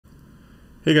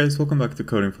Hey guys, welcome back to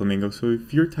Coding Flamingo. So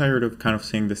if you're tired of kind of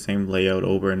seeing the same layout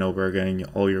over and over again in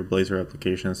all your Blazor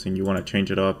applications and you want to change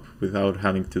it up without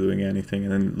having to doing anything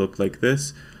and then look like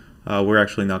this, we're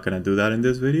actually not going to do that in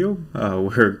this video.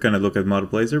 We're going to look at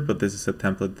Mod Blazor, but this is a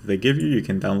template that they give you. You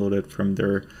can download it from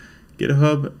their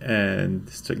GitHub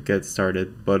and get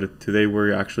started. But today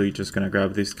we're actually just going to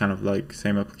grab this kind of like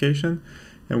same application,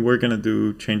 and we're going to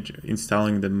do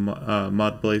installing the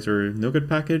Mod Blazor NuGet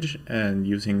package and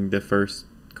using the first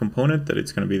component that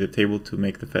it's going to be the table to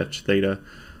make the fetch data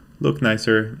look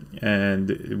nicer.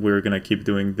 And we're going to keep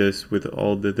doing this with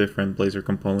all the different Blazor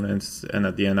components, and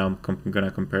at the end I'm going to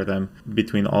compare them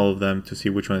between all of them to see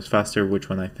which one is faster, which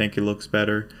one I think it looks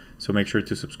better. So make sure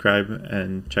to subscribe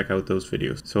and check out those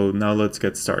videos. So now let's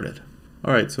get started.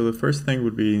 Alright, so the first thing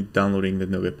would be downloading the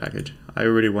NuGet package. I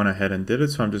already went ahead and did it,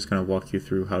 so I'm just going to walk you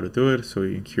through how to do it. So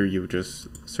here you just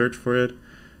search for it,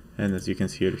 and as you can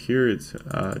see it here, it's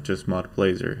just Mod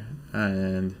Blazor.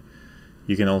 And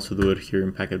you can also do it here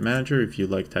in Package Manager if you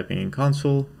like typing in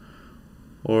console,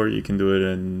 or you can do it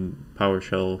in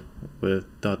PowerShell with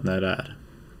 .NET Add.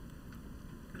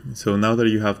 So now that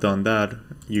you have done that,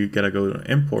 you gotta go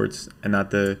to Imports and add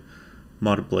the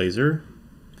Mod Blazor.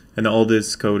 And all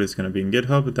this code is going to be in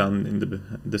GitHub down in the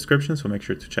description, so make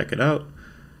sure to check it out.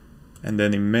 And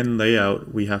then in main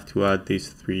layout, we have to add these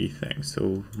three things.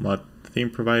 So mod theme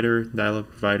provider, dialog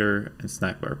provider, and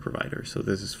snack bar provider. So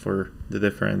this is for the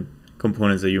different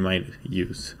components that you might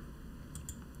use.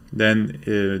 Then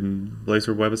in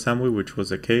Blazor WebAssembly, which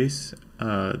was a case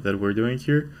that we're doing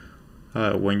here,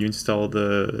 when you install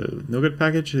the NuGet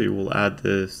package, it will add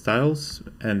the styles,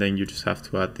 and then you just have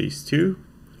to add these two.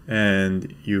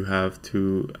 And you have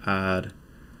to add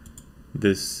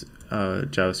this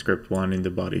JavaScript one in the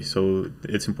body. So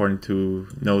it's important to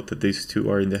note that these two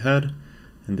are in the head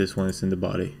and this one is in the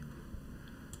body.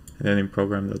 And then in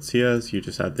program.cs, you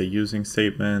just add the using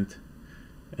statement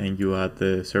and you add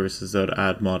the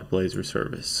services.add mod blazor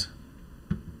service.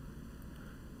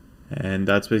 And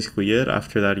that's basically it.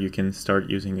 After that, you can start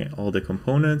using all the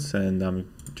components, and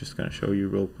I'm just going to show you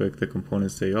real quick the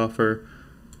components they offer.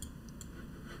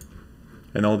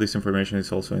 And all this information is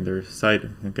also in their site.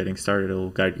 And getting started, it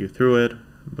will guide you through it,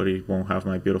 but it won't have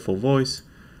my beautiful voice.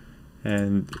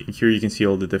 And here you can see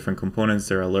all the different components.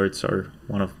 Their alerts are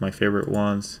one of my favorite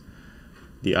ones.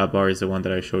 The app bar is the one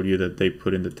that I showed you that they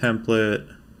put in the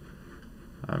template.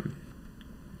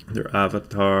 Their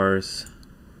avatars,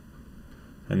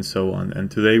 and so on. And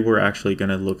today we're actually going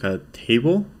to look at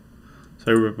table.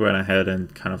 So I went ahead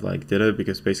and kind of like did it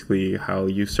because basically how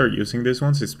you start using these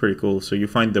ones is pretty cool. So you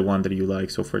find the one that you like.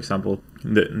 So for example,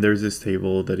 there's this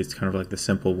table that is kind of like the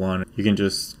simple one. You can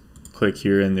just click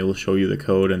here and it will show you the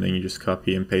code, and then you just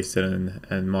copy and paste it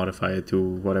and modify it to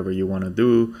whatever you want to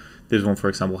do. This one, for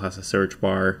example, has a search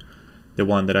bar. The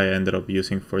one that I ended up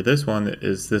using for this one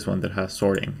is this one that has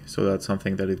sorting. So that's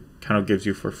something that it kind of gives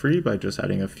you for free by just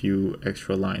adding a few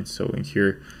extra lines. So in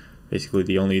here, basically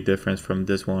the only difference from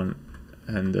this one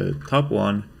and the top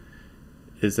one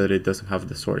is that it doesn't have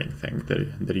the sorting thing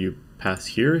that you pass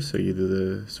here. So you do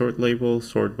the sort label,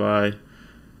 sort by,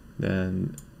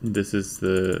 then this is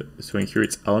so in here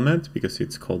it's element because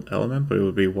it's called element, but it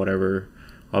would be whatever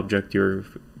object your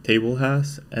table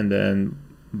has, and then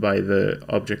by the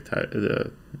object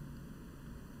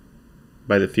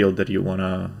by the field that you want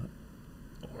to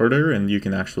order, and you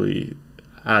can actually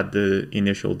add the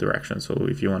initial direction. So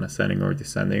if you want ascending or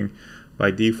descending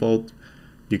by default,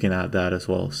 you can add that as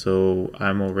well. So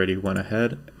I'm already went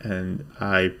ahead and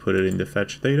I put it in the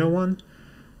fetch data one.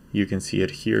 You can see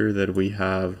it here that we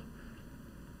have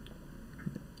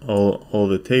all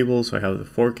the tables. So I have the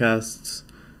forecasts,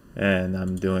 and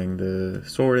I'm doing the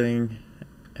sorting,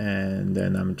 and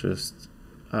then I'm just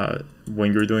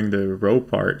when you're doing the row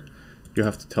part, you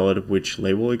have to tell it which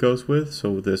label it goes with.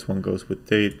 So this one goes with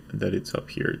date, that it's up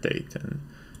here, date, and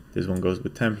this one goes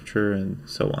with temperature, and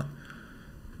so on.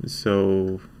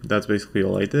 So that's basically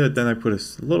all I did. Then I put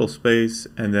a little space,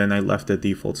 and then I left the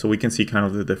default, so we can see kind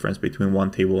of the difference between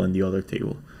one table and the other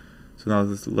table. So now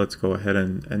let's go ahead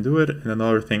and do it. And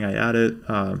another thing I added,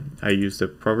 I used the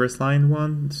progress line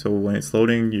one. So when it's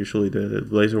loading, usually the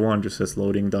Blazor one just says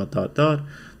loading ...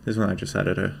 This one I just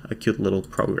added a cute little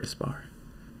progress bar.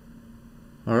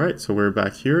 All right, so we're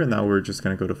back here, and now we're just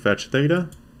gonna go to fetch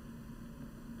data.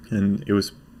 And it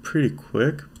was pretty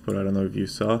quick, but I don't know if you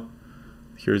saw.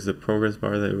 Here's the progress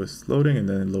bar that it was loading, and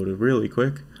then it loaded really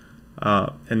quick.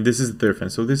 And this is the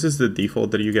difference. So this is the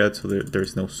default that you get. So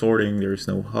there's no sorting, there's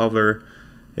no hover.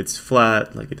 It's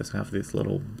flat, like it doesn't have this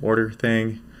little border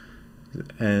thing.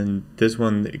 And this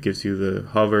one, it gives you the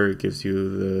hover, it gives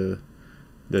you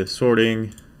the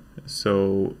sorting,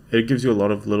 So it gives you a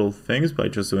lot of little things by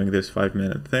just doing this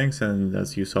 5-minute things, and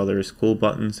as you saw, there's cool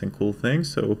buttons and cool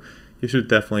things, so you should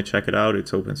definitely check it out.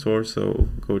 It's open source, so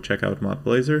go check out mod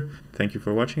blazor. Thank you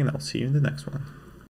for watching, and I'll see you in the next one.